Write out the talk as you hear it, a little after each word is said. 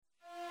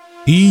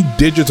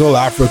eDigital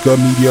Africa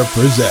Media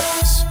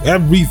presents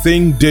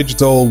Everything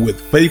Digital with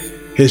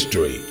Faith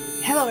History.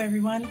 Hello,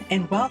 everyone,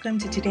 and welcome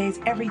to today's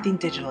Everything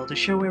Digital, the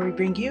show where we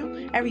bring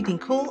you everything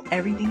cool,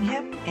 everything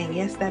hip, and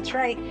yes, that's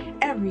right,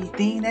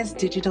 everything that's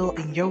digital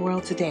in your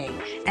world today.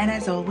 And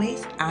as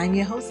always, I'm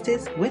your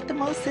hostess with the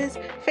mostest,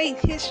 Faith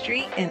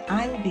History, and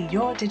I will be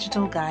your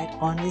digital guide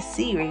on this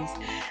series.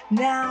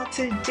 Now,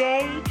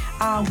 today,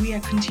 we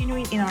are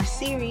continuing in our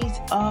series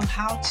of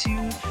how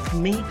to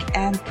make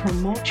and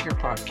promote your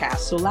podcast.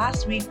 So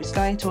last week, we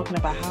started talking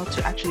about how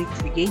to actually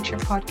create your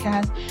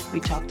podcast.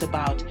 We talked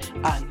about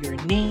your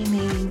naming.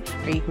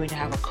 Are you going to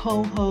have a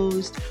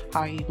co-host?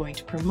 How are you going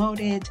to promote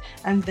it?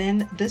 And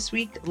then this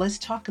week, let's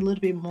talk a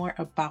little bit more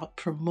about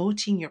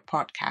promoting your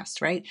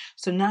podcast, right?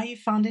 So now you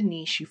found a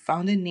niche, you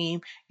found a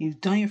name,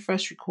 you've done your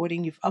first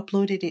recording, you've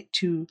uploaded it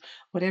to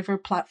whatever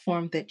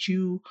platform that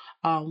you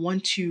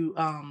want to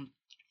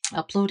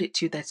upload it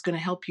to, that's going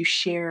to help you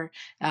share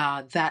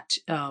that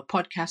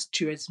podcast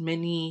to as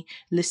many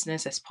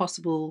listeners as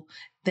possible.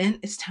 Then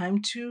it's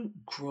time to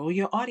grow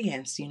your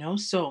audience,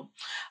 so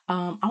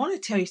I want to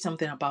tell you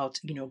something about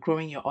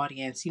growing your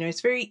audience.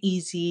 It's very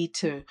easy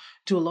to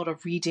do a lot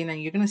of reading,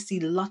 and you're going to see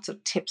lots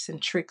of tips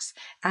and tricks,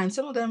 and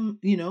some of them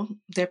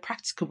they're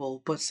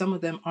practicable, but some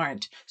of them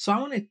aren't. So I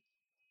want to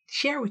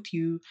share with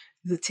you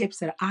the tips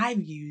that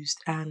I've used,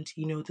 and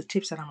the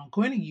tips that I'm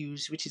going to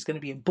use, which is going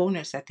to be a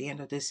bonus at the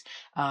end of this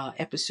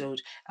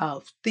episode,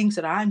 of things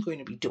that I'm going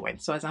to be doing.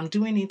 So as I'm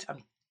doing it,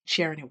 I'm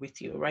sharing it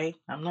with you, right?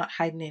 I'm not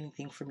hiding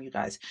anything from you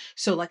guys.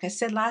 So like I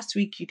said last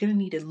week, you're going to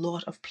need a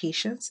lot of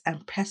patience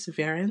and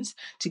perseverance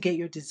to get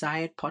your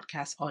desired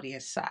podcast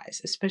audience size,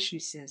 especially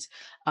since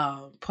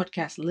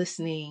podcast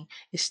listening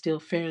is still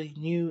fairly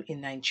new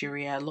in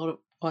Nigeria. A lot of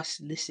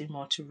us listen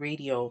more to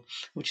radio,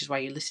 which is why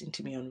you're listening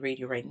to me on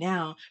radio right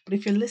now. But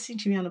if you're listening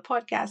to me on the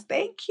podcast,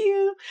 thank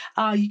you.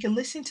 You can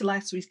listen to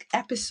last week's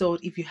episode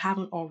if you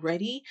haven't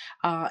already.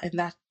 And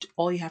that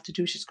all you have to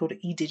do is just go to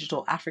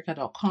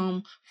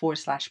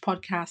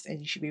edigitalafrica.com/podcast, and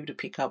you should be able to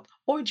pick up,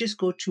 or just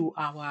go to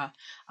our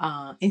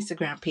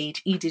Instagram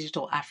page,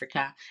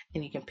 eDigitalAfrica,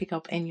 and you can pick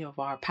up any of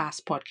our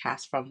past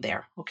podcasts from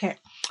there. Okay.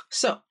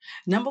 So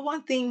number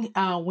one thing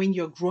when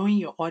you're growing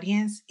your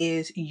audience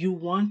is you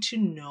want to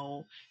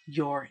know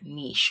your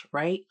niche,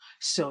 right?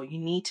 So you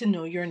need to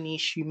know your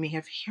niche. You may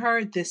have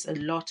heard this a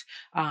lot.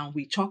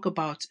 We talk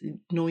about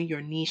knowing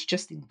your niche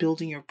just in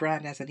building your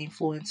brand as an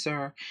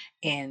influencer,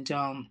 and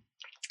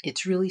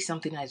it's really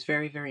something that's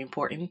very, very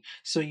important.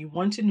 So you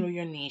want to know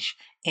your niche.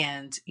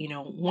 And,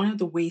 one of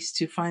the ways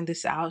to find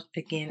this out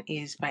again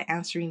is by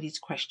answering these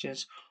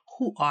questions.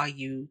 Who are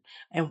you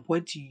and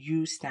what do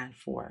you stand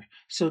for?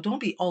 So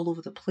don't be all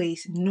over the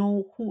place.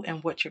 Know who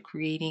and what you're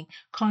creating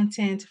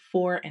content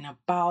for and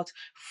about.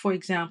 For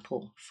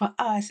example, for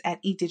us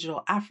at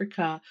eDigital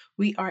Africa,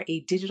 we are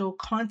a digital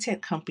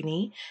content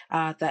company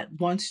that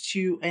wants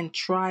to and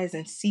tries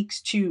and seeks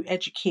to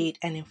educate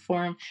and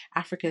inform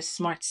Africa's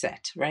smart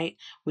set, right?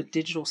 With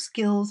digital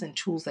skills and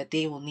tools that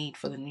they will need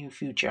for the new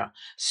future.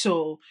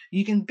 So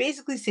you can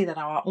basically say that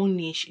our own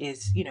niche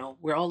is,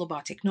 we're all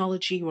about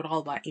technology, we're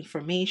all about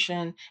information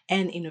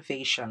and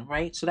innovation,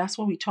 right? So that's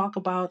what we talk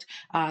about.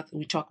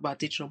 We talk about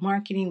digital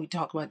marketing, we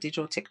talk about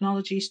digital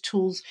technologies,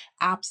 tools,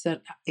 apps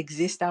that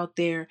exist out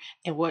there,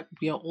 and what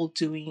we are all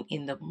doing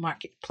in the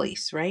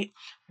marketplace, right?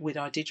 With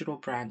our digital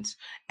brands.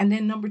 And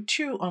then number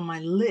 2 on my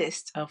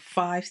list of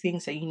 5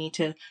 things that you need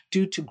to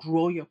do to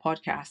grow your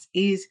podcast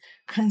is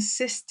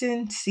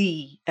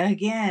consistency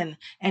again,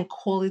 and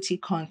quality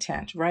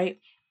content, right?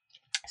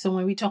 So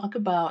when we talk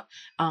about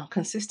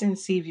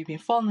consistency, if you've been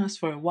following us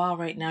for a while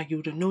right now, you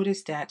would have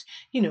noticed that,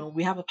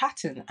 we have a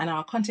pattern and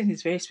our content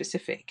is very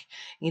specific.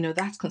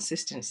 That's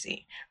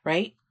consistency,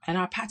 right? And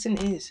our pattern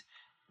is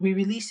we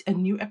release a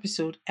new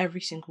episode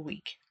every single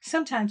week.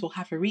 Sometimes we'll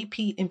have a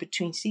repeat in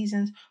between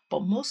seasons,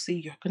 but mostly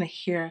you're going to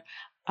hear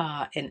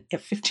a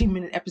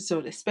 15-minute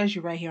episode,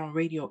 especially right here on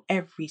radio,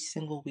 every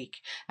single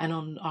week. And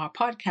on our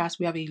podcast,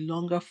 we have a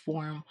longer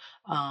form.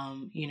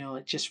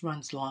 It just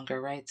runs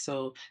longer, right?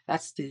 So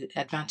that's the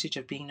advantage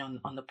of being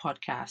on the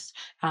podcast.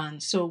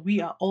 And so we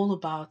are all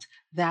about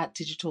that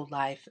digital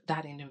life,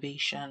 that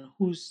innovation,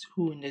 who's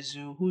who in the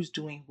zoo, who's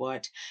doing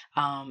what,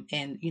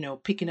 and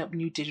picking up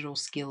new digital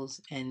skills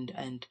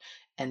and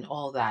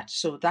all that.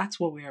 So that's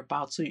what we're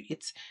about. So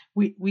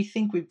we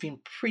think we've been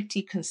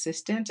pretty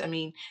consistent. I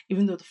mean,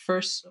 even though the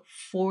first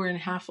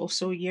 4.5 or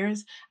so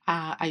years,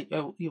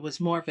 it was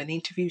more of an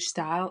interview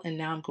style, and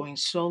now I'm going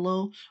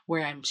solo,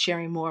 where I'm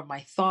sharing more of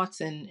my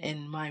thoughts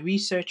and my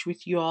research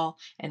with you all,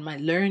 and my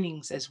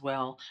learnings as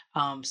well.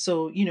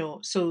 So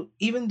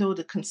even though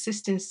the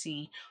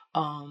consistency,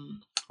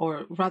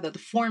 or rather the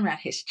format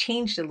has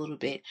changed a little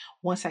bit,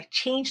 once I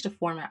changed the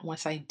format,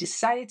 once I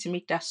decided to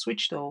make that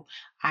switch though,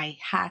 I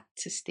had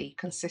to stay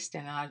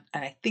consistent. And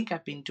I think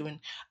I've been doing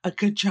a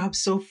good job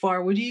so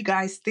far. What do you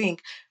guys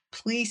think?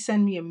 Please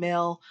send me a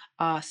mail,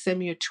 send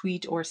me a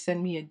tweet, or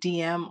send me a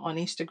DM on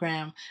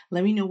Instagram.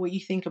 Let me know what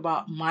you think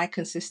about my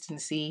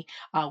consistency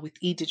with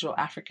eDigital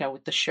Africa,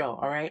 with the show.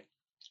 All right.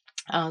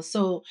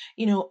 So,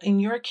 in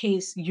your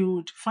case,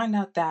 you'd find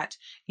out that,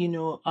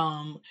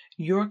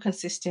 your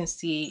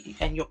consistency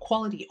and your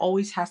quality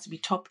always has to be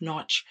top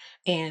notch.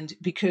 And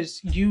because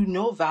you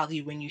know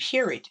value when you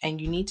hear it, and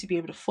you need to be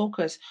able to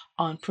focus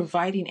on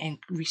providing and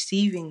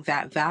receiving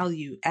that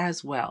value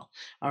as well.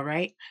 All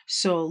right.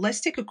 So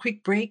let's take a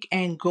quick break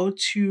and go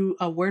to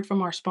a word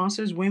from our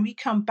sponsors. When we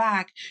come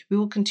back, we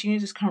will continue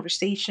this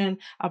conversation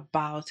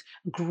about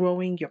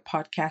growing your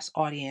podcast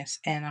audience.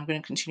 And I'm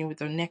going to continue with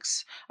the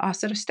next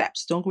set of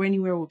steps. Don't go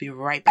anywhere. We'll be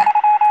right back.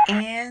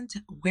 And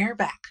we're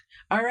back.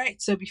 All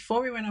right. So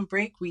before we went on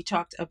break, we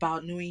talked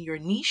about knowing your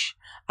niche.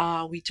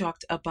 We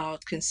talked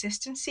about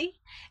consistency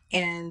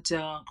and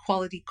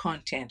quality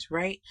content,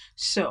 right?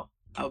 So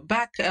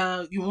back,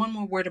 one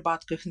more word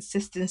about the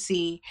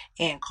consistency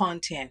and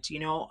content.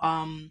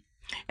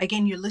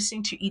 Again, you're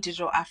listening to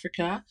eDigital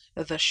Africa,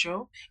 the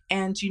show,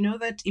 and you know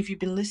that if you've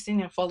been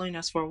listening and following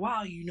us for a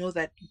while, you know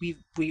that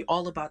we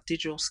all about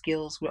digital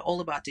skills. We're all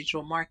about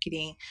digital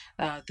marketing,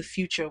 the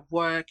future of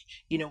work.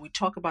 We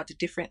talk about the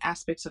different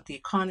aspects of the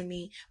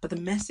economy, but the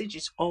message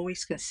is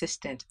always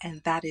consistent,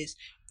 and that is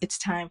it's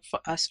time for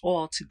us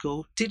all to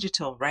go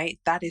digital, right?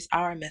 That is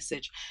our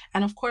message.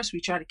 And of course,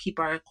 we try to keep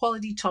our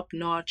quality top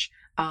notch,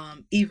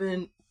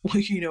 even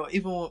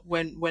even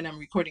when I'm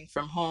recording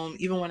from home,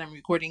 even when I'm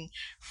recording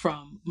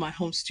from my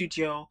home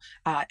studio,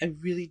 I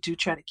really do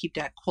try to keep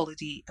that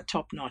quality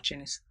top notch,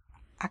 and it's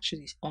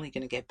actually only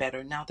going to get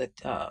better now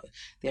that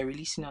they're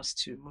releasing us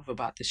to move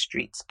about the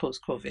streets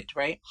post COVID,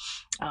 right?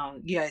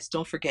 You guys,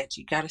 don't forget,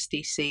 you got to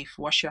stay safe,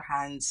 wash your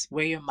hands,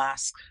 wear your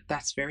mask.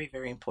 That's very,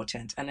 very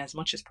important. And as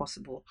much as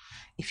possible,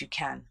 if you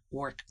can,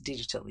 work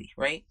digitally,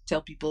 right?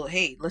 Tell people,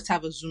 hey, let's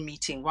have a Zoom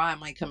meeting. Why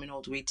am I coming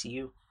all the way to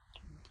you?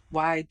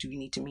 Why do we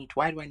need to meet?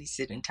 Why do I need to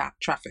sit in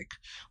traffic?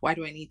 Why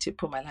do I need to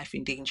put my life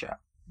in danger?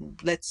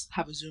 Let's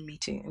have a Zoom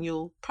meeting, and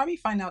you'll probably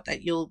find out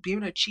that you'll be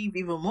able to achieve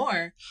even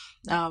more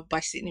by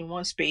sitting in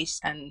one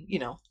space and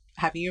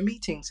having your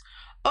meetings.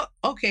 Oh,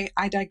 okay,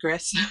 I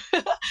digress.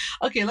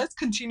 Okay, let's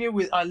continue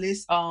with our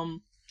list.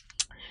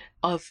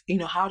 Of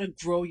how to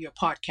grow your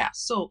podcast.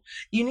 So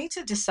you need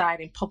to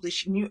decide and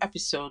publish new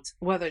episodes,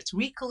 whether it's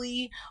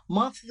weekly,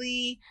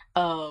 monthly,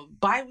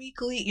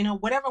 bi-weekly,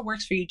 whatever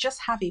works for you.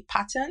 Just have a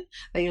pattern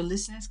that your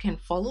listeners can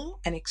follow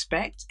and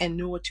expect and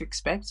know what to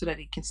expect so that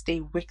they can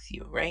stay with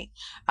you, right?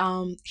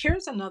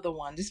 Here's another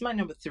one. This is my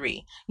number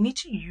 3. You need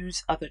to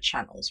use other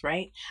channels,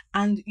 right?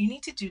 And you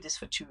need to do this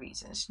for 2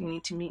 reasons. You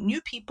need to meet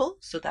new people,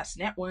 so that's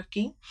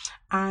networking,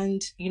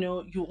 and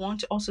you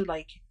want to also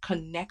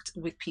connect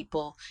with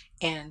people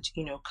and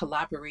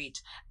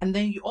collaborate, and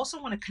then you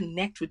also want to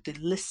connect with the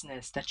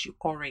listeners that you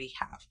already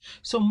have.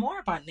 So more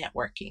about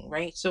networking,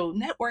 right? So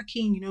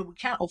networking, we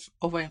can't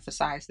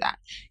overemphasize that.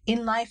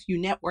 In life, you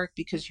network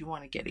because you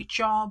want to get a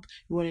job,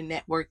 you want to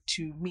network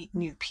to meet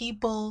new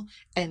people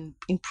and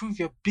improve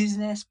your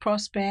business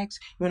prospects,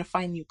 you want to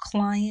find new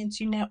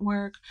clients. You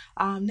network.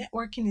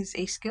 Networking is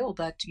a skill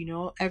that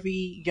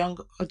every young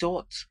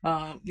adult,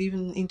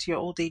 even into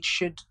your old age,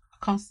 should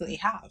constantly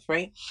have,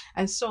 right?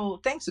 And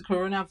so thanks to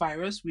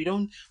coronavirus,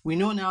 we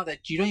know now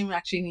that you don't even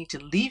actually need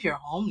to leave your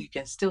home. You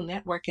can still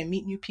network and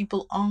meet new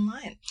people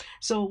online.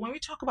 So when we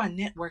talk about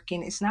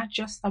networking, it's not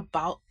just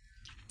about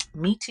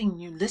meeting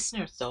new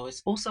listeners, though.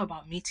 It's also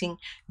about meeting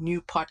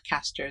new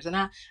podcasters. And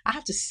I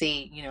have to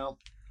say,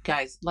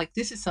 guys,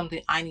 this is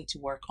something I need to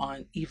work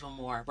on even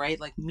more, right?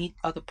 Meet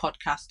other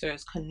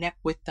podcasters, connect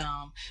with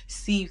them,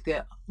 see if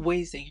there are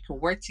ways that you can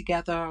work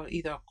together,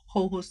 either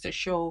co-host a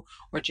show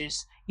or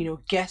just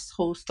guest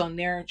host on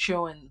their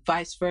show, and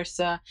vice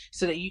versa,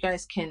 so that you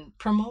guys can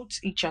promote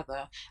each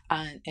other.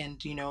 And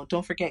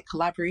don't forget,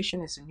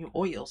 collaboration is a new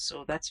oil,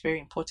 so that's very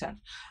important.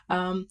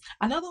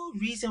 Another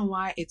reason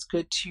why it's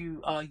good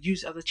to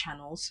use other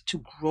channels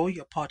to grow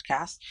your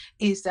podcast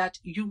is that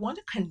you want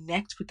to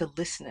connect with the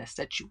listeners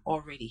that you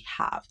already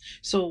have.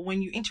 So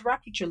when you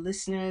interact with your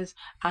listeners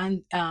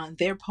and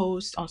their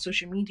posts on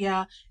social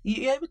media,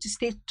 you're able to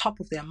stay top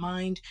of their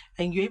mind,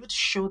 and you're able to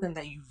show them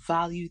that you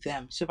value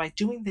them. So by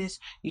doing this,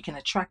 you can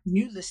attract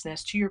new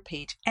listeners to your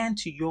page and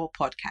to your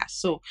podcast.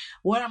 So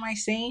what am I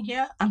saying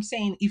here? I'm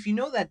saying, if you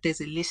know that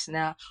there's a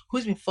listener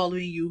who's been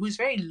following you, who's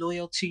very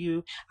loyal to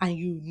you, and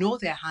you know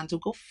their handle,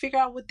 go figure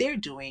out what they're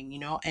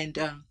doing, and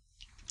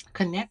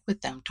connect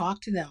with them,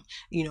 talk to them,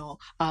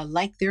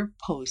 like their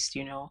post,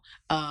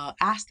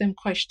 ask them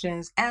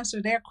questions,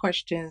 answer their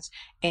questions.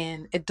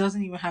 And it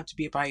doesn't even have to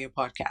be about your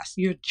podcast.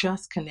 You're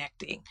just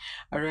connecting.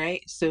 All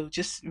right. So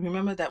just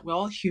remember that we're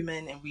all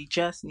human, and we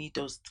just need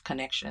those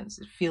connections.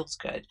 It feels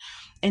good.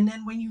 And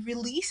then when you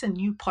release a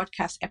new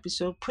podcast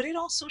episode, put it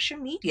on social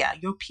media.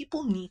 Your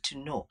people need to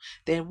know.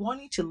 They're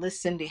wanting to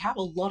listen. They have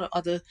a lot of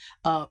other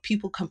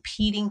people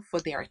competing for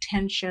their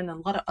attention, a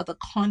lot of other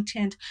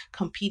content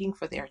competing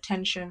for their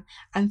attention.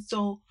 And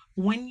so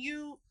when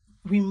you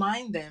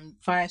remind them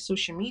via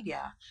social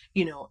media,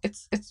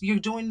 it's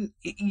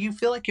you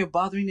feel like you're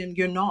bothering them.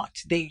 You're not.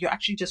 You're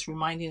actually just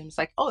reminding them. It's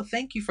like, oh,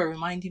 thank you for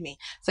reminding me.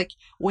 It's like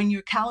when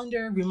your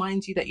calendar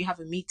reminds you that you have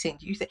a meeting,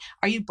 you say,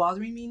 are you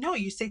bothering me? No,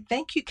 you say,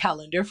 thank you,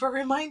 calendar, for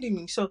reminding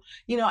me. So,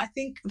 I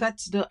think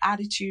that's the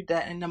attitude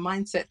that and the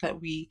mindset that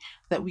we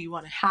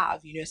want to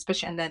have,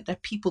 especially, and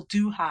that people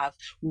do have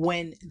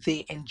when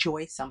they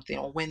enjoy something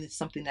or when it's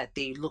something that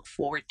they look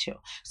forward to.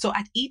 So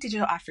at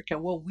eDigital Africa,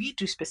 what we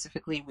do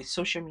specifically with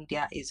social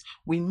media is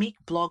we make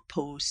blog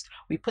posts,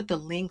 we put the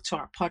link to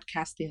our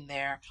podcast in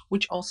there,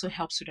 which also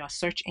helps with our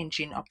search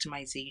engine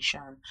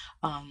optimization.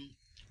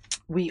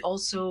 We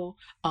also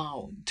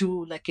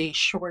do like a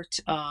short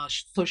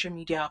social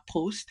media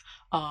post,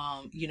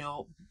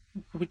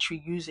 which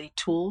we use a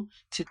tool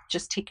to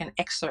just take an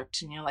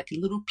excerpt, like a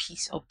little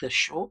piece of the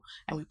show,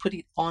 and we put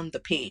it on the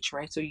page,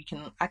 right? So you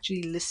can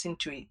actually listen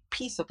to a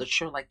piece of the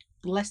show, like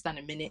less than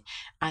a minute,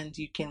 and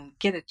you can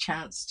get a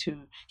chance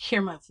to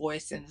hear my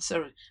voice. And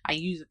sort of, I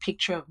use a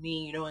picture of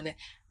me, and then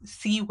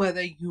see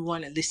whether you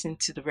want to listen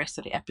to the rest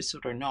of the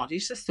episode or not.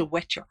 It's just to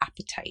whet your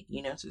appetite,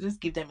 so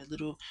just give them a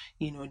little,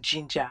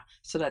 ginger,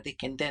 so that they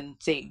can then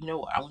say,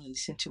 what, I want to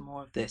listen to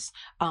more of this.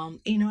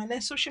 And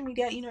then social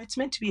media, it's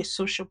meant to be a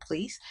social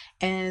place.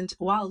 And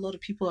while a lot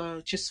of people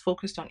are just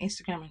focused on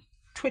Instagram and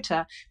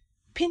Twitter,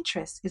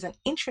 Pinterest is an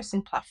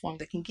interesting platform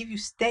that can give you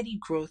steady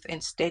growth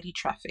and steady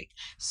traffic.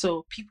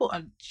 So people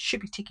should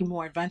be taking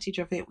more advantage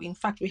of it. In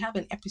fact, we have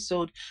an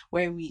episode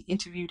where we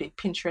interviewed a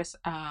Pinterest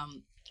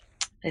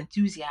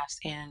enthusiast,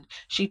 and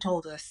she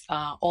told us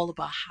all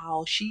about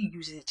how she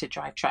uses it to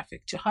drive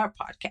traffic to her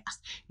podcast.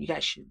 You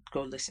guys should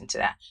go listen to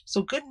that.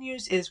 So good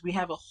news is we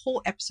have a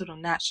whole episode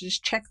on that, so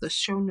just check the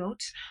show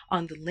notes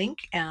on the link,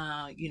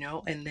 and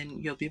then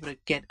you'll be able to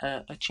get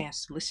a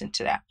chance to listen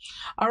to that.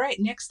 All right,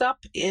 next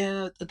up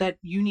that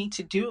you need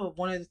to do, or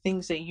one of the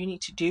things that you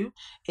need to do,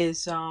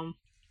 is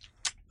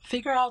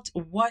figure out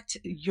what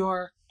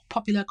your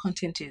popular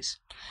content is.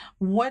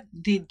 What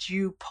did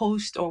you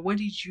post, or what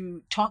did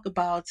you talk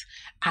about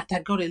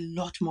that got a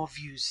lot more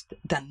views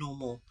than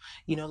normal?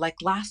 Like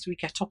last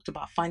week, I talked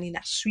about finding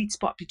that sweet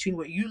spot between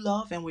what you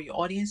love and what your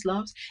audience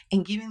loves,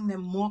 and giving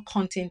them more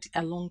content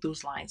along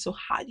those lines. So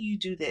how do you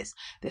do this?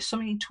 There's so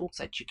many tools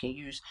that you can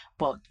use,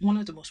 but one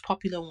of the most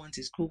popular ones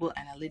is Google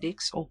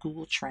Analytics or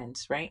Google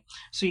Trends, right?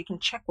 So you can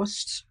check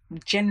what's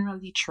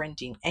generally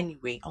trending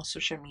anyway on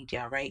social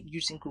media, right,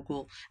 using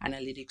Google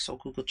Analytics or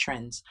Google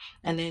Trends.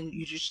 And then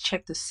you just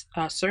check the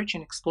search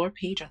and explore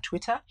page on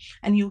Twitter,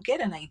 and you'll get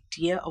an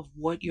idea of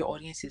what your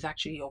audience is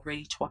actually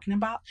already talking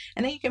about.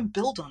 And then you can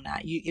build on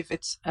that. If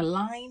it's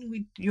aligned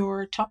with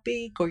your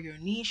topic or your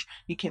niche,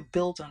 you can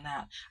build on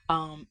that.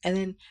 And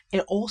then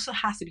it also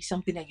has to be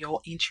something that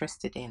you're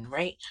interested in,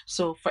 right?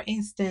 So for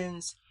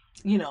instance,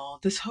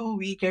 this whole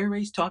week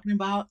everybody's talking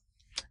about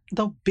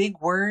the big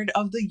word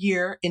of the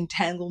year,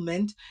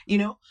 entanglement.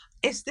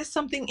 Is this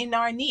something in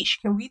our niche?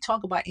 Can we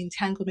talk about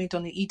entanglement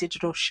on the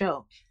eDigital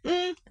show?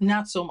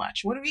 Not so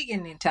much. What are we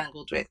getting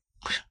entangled with?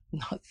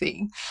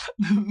 Nothing.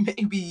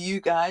 Maybe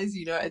you guys,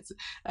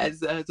 as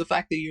the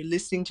fact that you're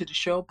listening to the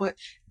show, but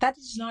that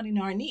is not in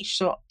our niche.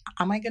 So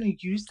am I going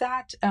to use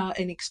that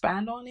and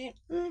expand on it?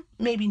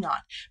 Maybe not.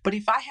 But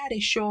if I had a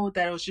show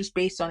that was just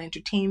based on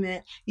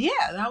entertainment,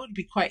 yeah, that would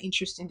be quite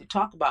interesting to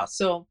talk about.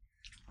 So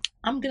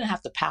I'm gonna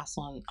have to pass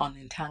on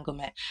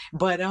entanglement,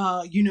 but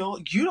you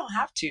don't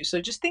have to. So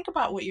just think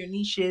about what your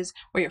niche is,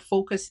 where your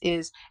focus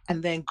is,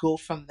 and then go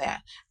from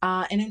there.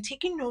 And then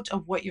taking note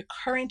of what your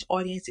current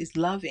audience is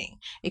loving.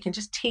 It can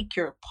just take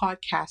your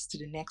podcast to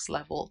the next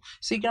level.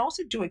 So you can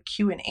also do a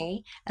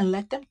Q&A and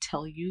let them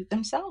tell you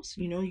themselves.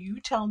 You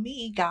tell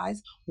me,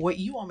 guys, what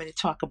you want me to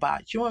talk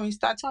about. You want me to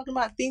start talking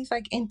about things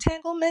like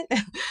entanglement?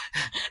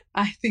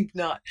 I think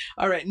not.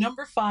 All right,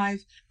 number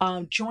 5.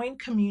 Join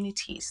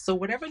communities. So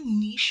whatever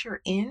niche you're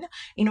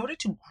in order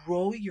to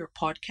grow your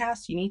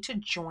podcast, you need to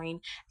join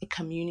a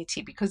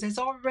community, because there's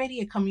already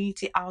a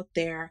community out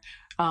there,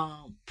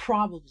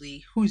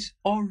 probably, who's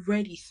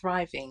already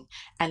thriving,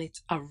 and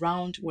it's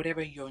around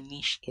whatever your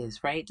niche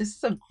is, right? This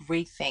is a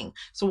great thing.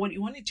 So what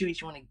you want to do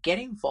is you want to get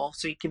involved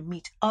so you can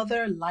meet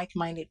other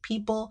like-minded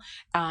people.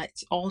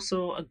 It's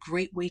also a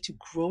great way to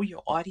grow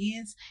your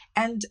audience,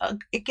 and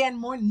again,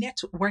 more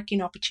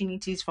networking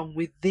opportunities from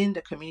within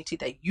the community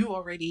that you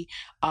already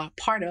are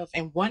part of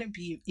and want to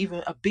be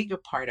even a bigger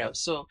part of.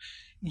 So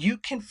you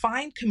can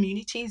find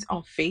communities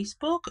on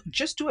Facebook.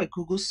 Just do a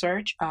Google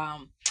search.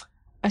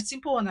 A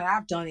simple one that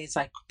I've done is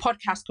like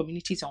podcast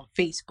communities on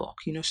Facebook,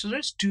 so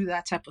just do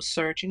that type of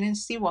search and then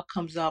see what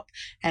comes up.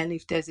 And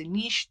if there's a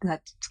niche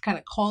that kind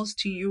of calls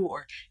to you,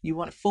 or you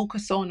want to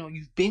focus on, or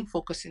you've been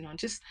focusing on,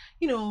 just,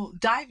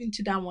 dive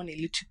into that one a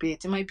little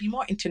bit. It might be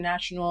more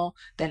international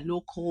than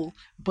local,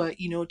 but,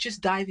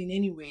 just dive in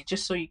anyway,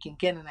 just so you can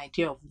get an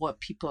idea of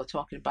what people are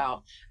talking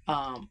about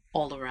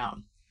all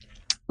around.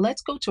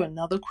 let's go to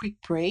another quick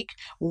break.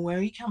 When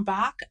we come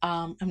back,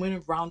 I'm going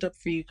to round up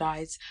for you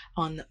guys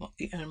on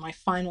my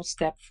final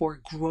step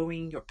for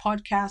growing your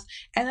podcast.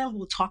 And then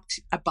we'll talk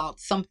about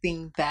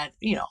something that,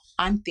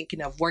 I'm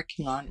thinking of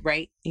working on,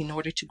 right, in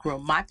order to grow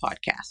my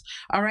podcast.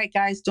 All right,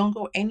 guys, don't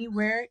go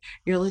anywhere.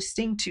 You're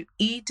listening to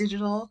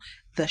eDigital,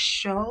 the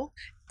show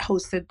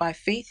hosted by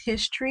Faith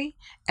History.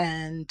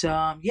 And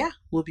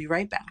we'll be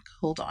right back.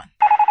 Hold on.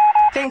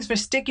 Thanks for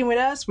sticking with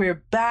us.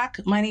 We're back.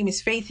 My name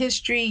is Faith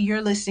History. You're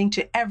listening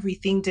to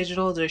Everything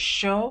Digital, the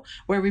show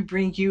where we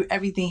bring you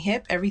everything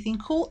hip, everything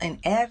cool, and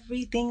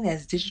everything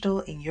that's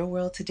digital in your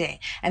world today.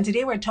 And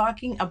today we're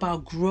talking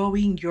about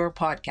growing your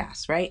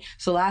podcast, right?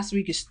 So last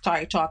week you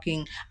started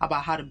talking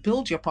about how to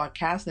build your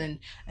podcast and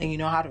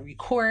how to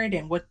record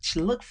and what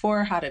to look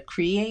for, how to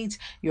create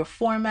your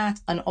format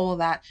and all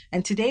that.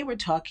 And today we're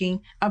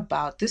talking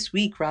about, this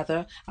week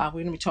rather, we're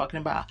going to be talking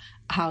about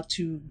how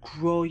to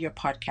grow your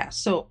podcast.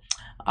 So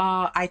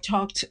I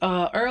talked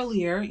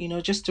earlier,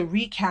 just to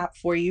recap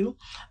for you,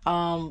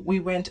 we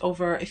went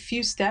over a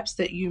few steps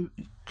that you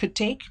could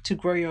take to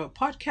grow your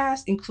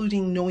podcast,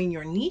 including knowing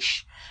your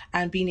niche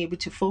and being able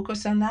to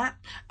focus on that,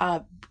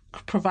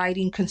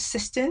 providing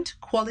consistent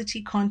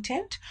quality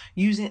content,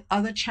 using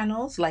other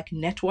channels like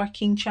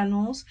networking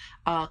channels,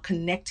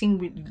 connecting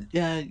with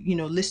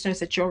listeners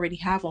that you already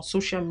have on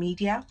social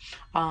media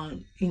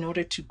in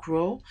order to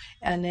grow.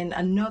 And then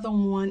another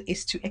one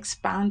is to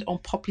expand on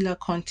popular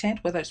content,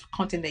 whether it's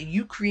content that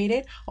you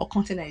created or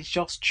content that is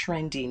just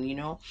trending,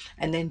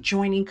 and then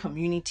joining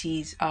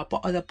communities,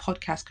 other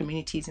podcast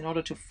communities, in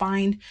order to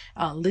find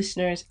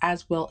listeners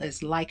as well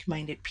as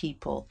like-minded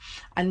people.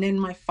 And then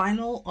my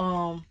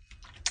final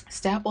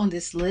step on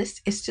this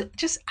list is to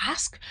just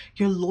ask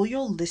your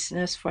loyal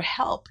listeners for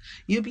help.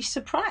 You'll be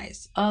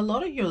surprised. A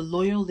lot of your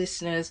loyal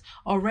listeners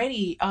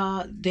already,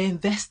 they're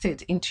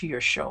invested into your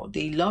show.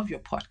 They love your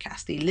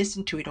podcast. They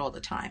listen to it all the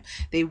time.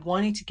 They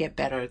want it to get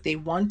better. They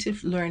want to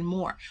learn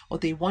more, or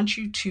they want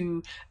you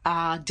to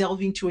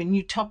delve into a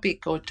new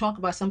topic or talk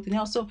about something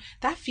else. So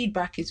that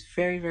feedback is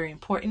very, very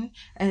important.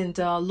 And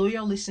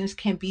loyal listeners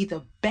can be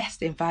the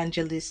best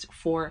evangelists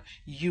for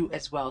you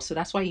as well. So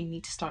that's why you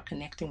need to start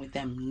connecting with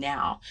them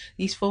now.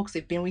 These folks,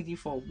 they've been with you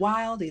for a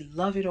while. They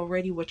love it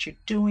already, what you're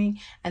doing,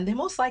 and they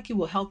most likely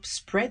will help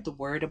spread the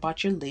word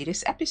about your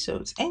latest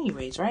episodes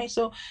anyways, right?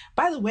 So,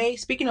 by the way,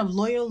 speaking of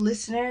loyal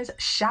listeners,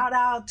 shout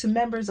out to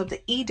members of the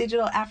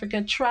eDigital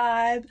Africa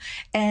tribe.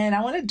 And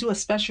I want to do a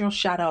special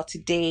shout out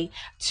today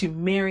to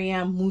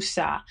Miriam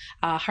Musa.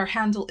 Her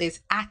handle is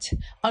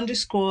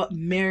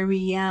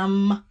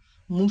 @_Miriam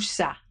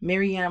Musa.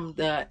 Miriam,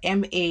 the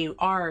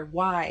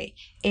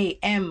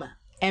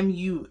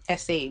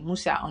MARYAMMUSA,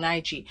 Musa on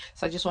IG.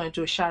 So I just want to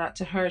do a shout out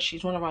to her.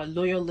 She's one of our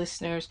loyal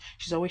listeners.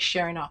 She's always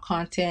sharing our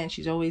content.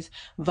 She's always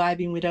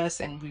vibing with us,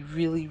 and we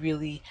really,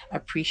 really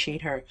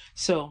appreciate her.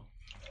 So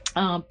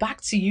back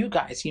to you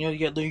guys.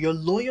 Your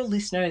loyal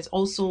listener is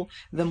also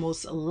the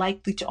most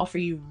likely to offer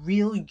you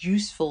real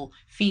useful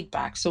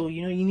feedback. So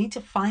you need to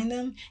find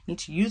them, you need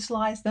to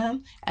utilize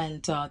them,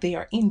 and they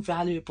are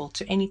invaluable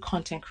to any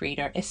content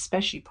creator,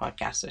 especially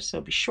podcasters. So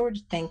be sure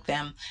to thank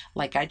them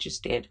like I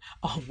just did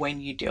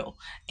when you do.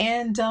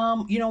 And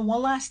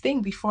one last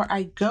thing before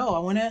I go, I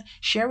want to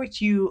share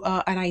with you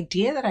an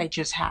idea that I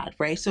just had,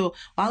 right? So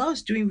while I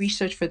was doing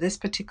research for this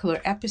particular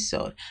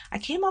episode, I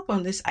came up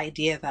on this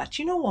idea that,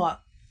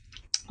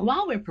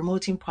 while we're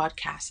promoting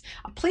podcasts,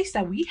 a place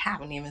that we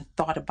haven't even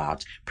thought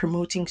about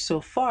promoting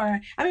so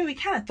far. I mean, we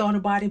kind of thought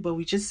about it, but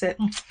we just said,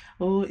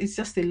 it's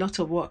just a lot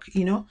of work,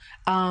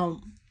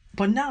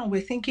 But now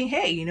we're thinking,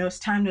 hey, it's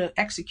time to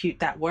execute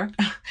that work,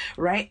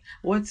 right?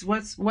 What's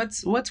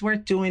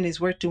worth doing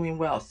is worth doing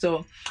well.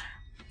 So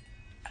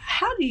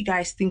how do you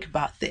guys think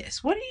about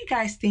this? What do you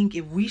guys think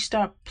if we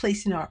start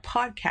placing our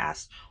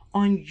podcast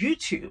on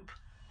YouTube?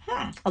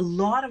 A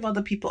lot of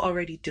other people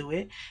already do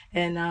it.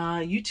 And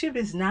YouTube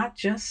is not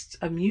just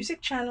a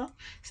music channel.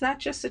 It's not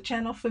just a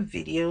channel for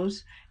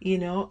videos.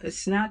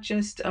 It's not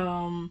just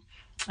a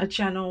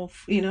channel,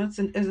 it's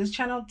a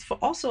channel for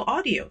also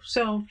audio.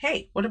 So,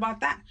 hey, what about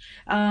that?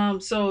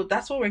 So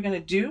that's what we're going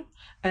to do.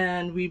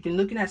 And we've been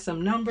looking at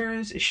some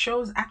numbers. It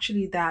shows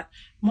actually that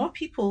more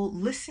people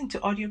listen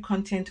to audio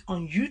content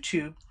on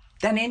YouTube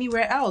than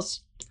anywhere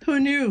else. Who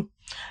knew?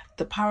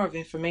 The power of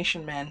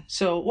information, man.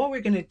 So what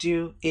we're going to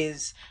do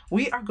is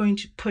we are going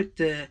to put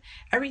the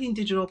Everything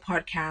Digital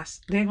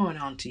podcast, they're going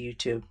on to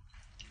YouTube.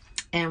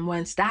 And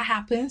once that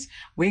happens,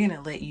 we're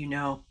going to let you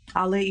know.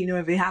 I'll let you know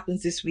if it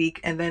happens this week,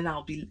 and then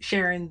I'll be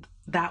sharing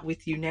that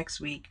with you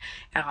next week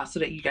so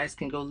that you guys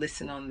can go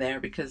listen on there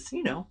because,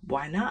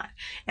 why not?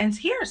 And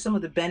here are some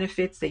of the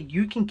benefits that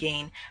you can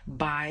gain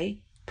by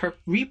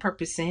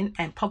repurposing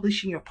and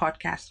publishing your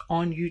podcast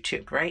on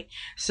YouTube, right?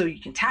 So you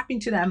can tap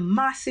into that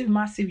massive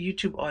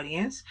YouTube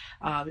audience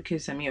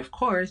because, of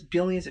course,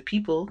 billions of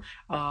people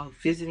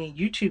visiting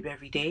YouTube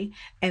every day.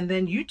 And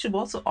then YouTube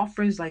also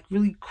offers like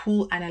really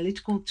cool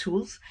analytical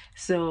tools.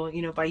 So,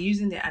 by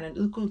using the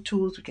analytical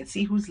tools, we can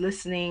see who's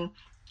listening,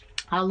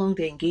 how long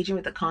they're engaging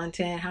with the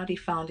content, how they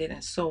found it,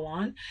 and so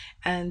on.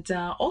 And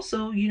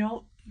also,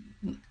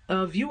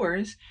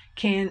 viewers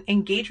can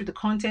engage with the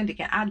content. They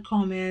can add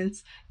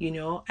comments,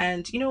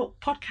 and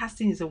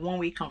podcasting is a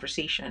one-way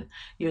conversation.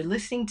 You're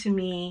listening to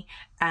me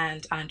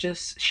and I'm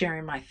just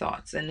sharing my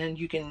thoughts, and then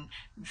you can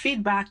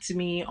feedback to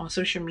me on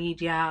social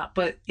media.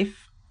 But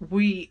if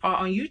we are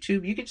on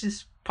YouTube, you could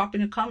just pop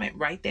in a comment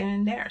right there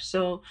and there.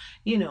 So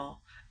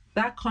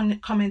that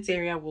comments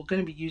area, we're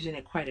going to be using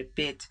it quite a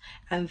bit.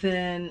 And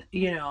then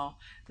there are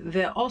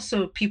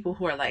also people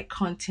who are like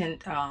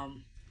content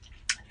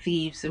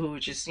thieves who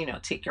would just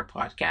take your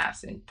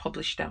podcast and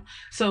publish them.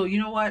 So you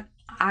know what,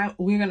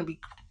 we're going to be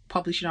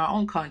publishing our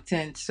own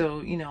content,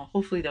 so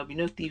hopefully there'll be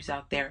no thieves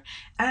out there,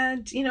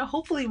 and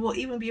hopefully we'll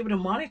even be able to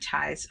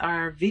monetize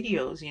our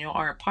videos,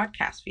 our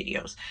podcast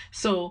videos.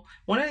 So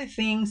one of the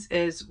things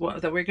is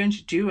that we're going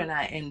to do, and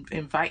I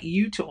invite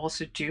you to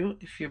also do,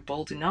 if you're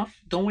bold enough,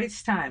 don't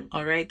waste time.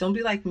 All right, don't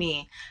be like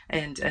me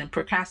and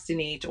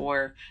procrastinate,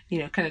 or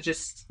kind of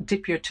just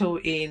dip your toe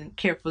in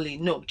carefully.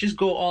 No, just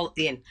go all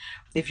in.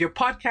 If you're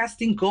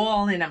podcasting, go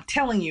all in. I'm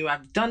telling you,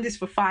 I've done this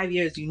for 5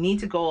 years. You need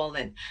to go all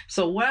in.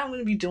 So what I'm going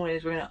to be doing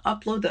is we're going to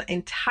upload the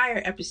entire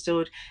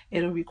episode.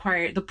 It'll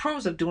require, the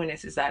pros of doing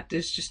this is that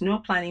there's just no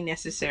planning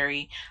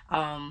necessary.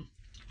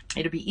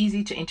 It'll be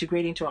easy to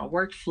integrate into our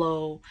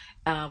workflow.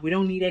 We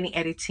don't need any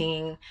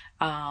editing.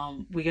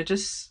 We can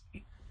just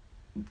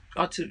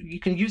you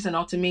can use an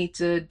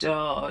automated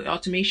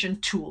automation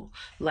tool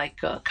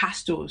like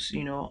Castos,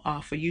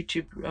 for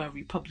YouTube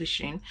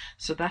republishing.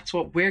 So that's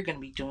what we're going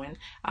to be doing.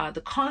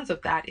 The cons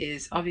of that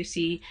is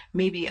obviously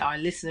maybe our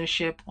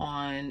listenership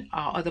on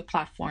other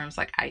platforms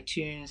like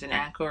iTunes and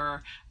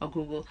Anchor or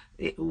Google,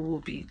 it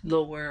will be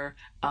lower.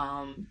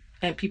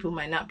 And people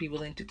might not be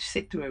willing to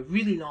sit through a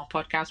really long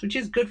podcast, which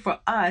is good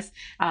for us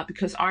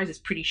because ours is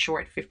pretty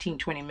short, 15,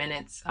 20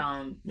 minutes,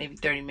 maybe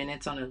 30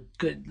 minutes on a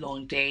good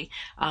long day.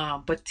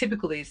 But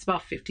typically it's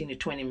about 15 to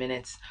 20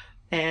 minutes.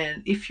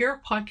 And if your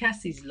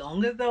podcast is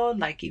longer though,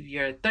 like if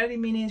you're 30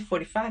 minutes,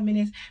 45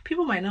 minutes,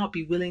 people might not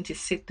be willing to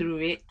sit through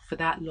it for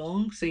that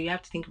long. So you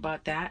have to think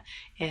about that.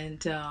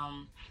 And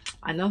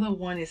another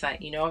one is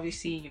that,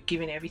 obviously you're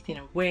giving everything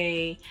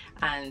away,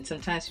 and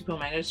sometimes people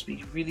might just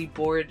be really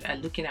bored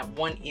at looking at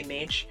one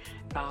image.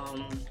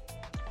 But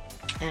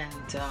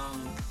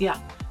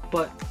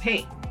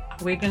hey,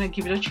 we're going to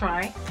give it a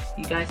try.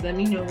 You guys let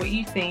me know what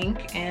you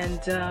think.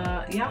 And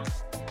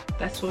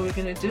that's what we're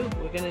going to do.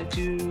 We're going to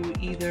do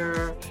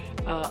either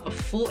a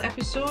full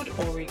episode,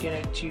 or we're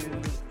going to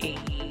do a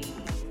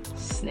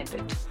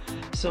snippet.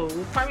 So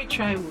we'll probably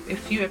try a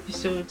few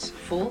episodes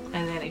full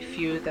and then a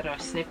few that are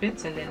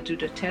snippets, and then do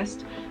the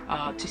test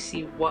to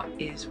see what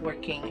is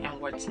working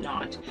and what's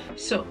not.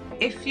 So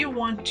if you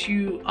want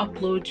to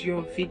upload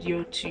your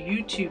video to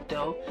YouTube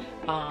though,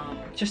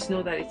 just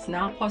know that it's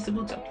not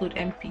possible to upload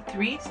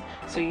MP3s.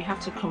 So you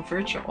have to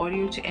convert your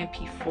audio to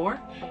MP4,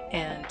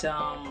 and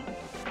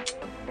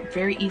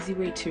very easy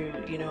way to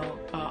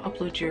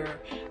upload your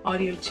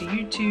audio to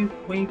YouTube.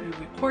 When you're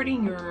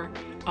recording your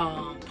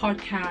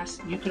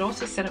podcast, you could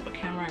also set up a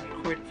camera and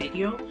record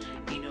video,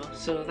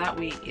 so that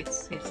way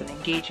it's an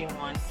engaging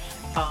one.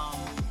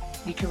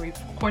 You can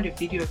record a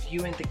video of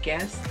you and the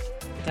guest.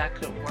 That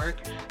could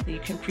work. You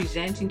can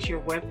present into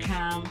your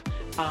webcam.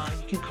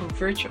 You can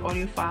convert your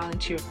audio file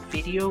into a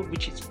video,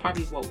 which is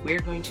probably what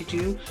we're going to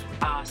do,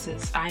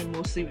 since I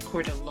mostly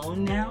record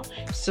alone now.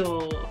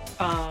 So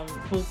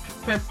we'll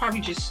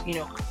probably just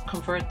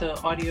convert the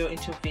audio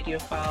into a video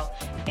file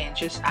and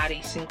just add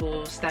a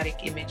single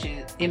static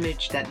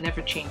image that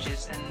never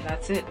changes, and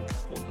that's it.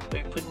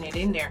 We're putting it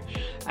in there.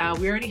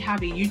 We already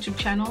have a YouTube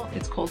channel.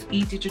 It's called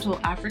eDigital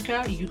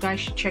Africa. You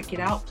guys should check it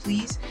out,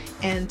 please.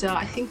 And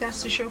I think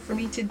that's the show for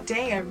me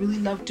today. I really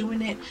love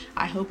doing it.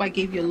 I hope I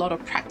gave you a lot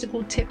of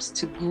practical tips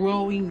to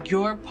growing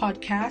your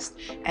podcast,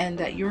 and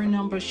that your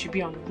numbers should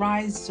be on the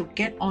rise. So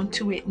get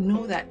onto it.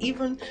 Know that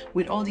even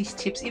with all these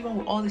tips, even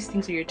with all these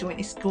things that you're doing,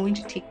 it's going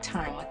to take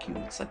time.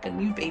 It's like a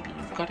new baby.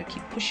 You've got to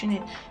keep pushing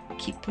it.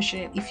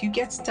 If you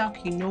get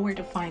stuck, you know where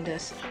to find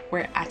us.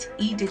 We're at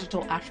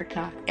eDigital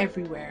Africa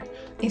everywhere.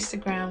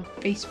 Instagram,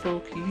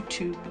 Facebook,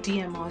 YouTube,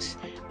 DM us.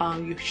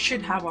 You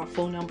should have our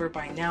phone number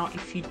by now.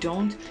 If you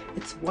don't,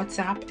 it's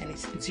WhatsApp, and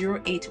it's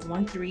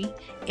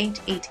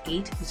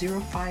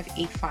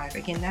 0813-888-0585.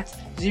 Again, that's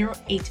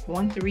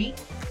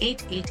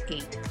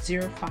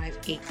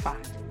 0813-888-0585.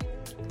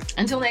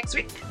 Until next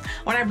week,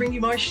 when I bring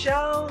you more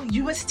show,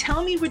 you must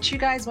tell me what you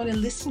guys want to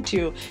listen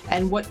to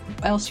and what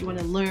else you want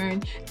to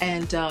learn.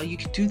 And you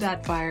can do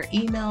that via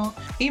email.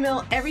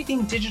 Email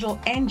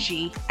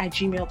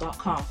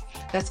everythingdigitalng@gmail.com.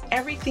 That's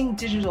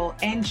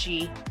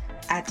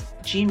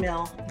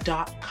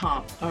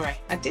everythingdigitalng@gmail.com. All right,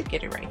 I did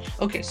get it right.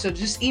 Okay, so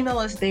just email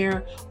us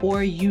there,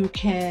 or you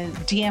can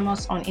DM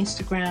us on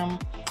Instagram,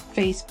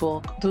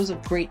 Facebook. Those are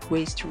great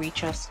ways to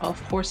reach us.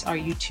 Of course, our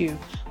YouTube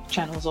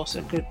channel is also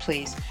a good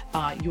place.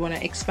 You want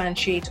to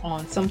expatiate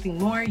on something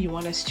more, you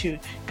want us to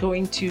go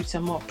into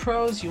some more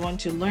pros, you want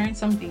to learn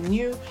something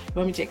new, you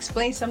want me to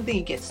explain something,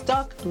 you get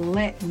stuck,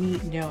 let me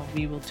know.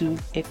 We will do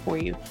it for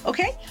you.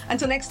 Okay,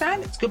 until next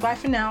time, it's goodbye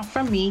for now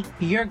from me,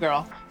 your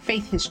girl,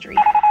 Faith History.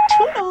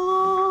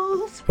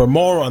 Toodles! For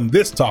more on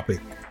this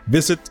topic,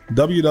 visit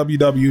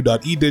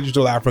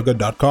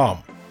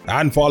www.edigitalafrica.com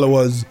and follow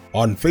us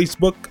on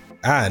Facebook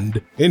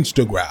and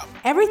Instagram.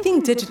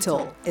 Everything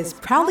Digital is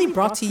proudly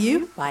brought to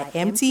you by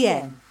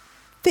MTN.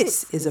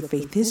 This is a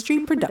Faith History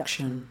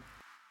production.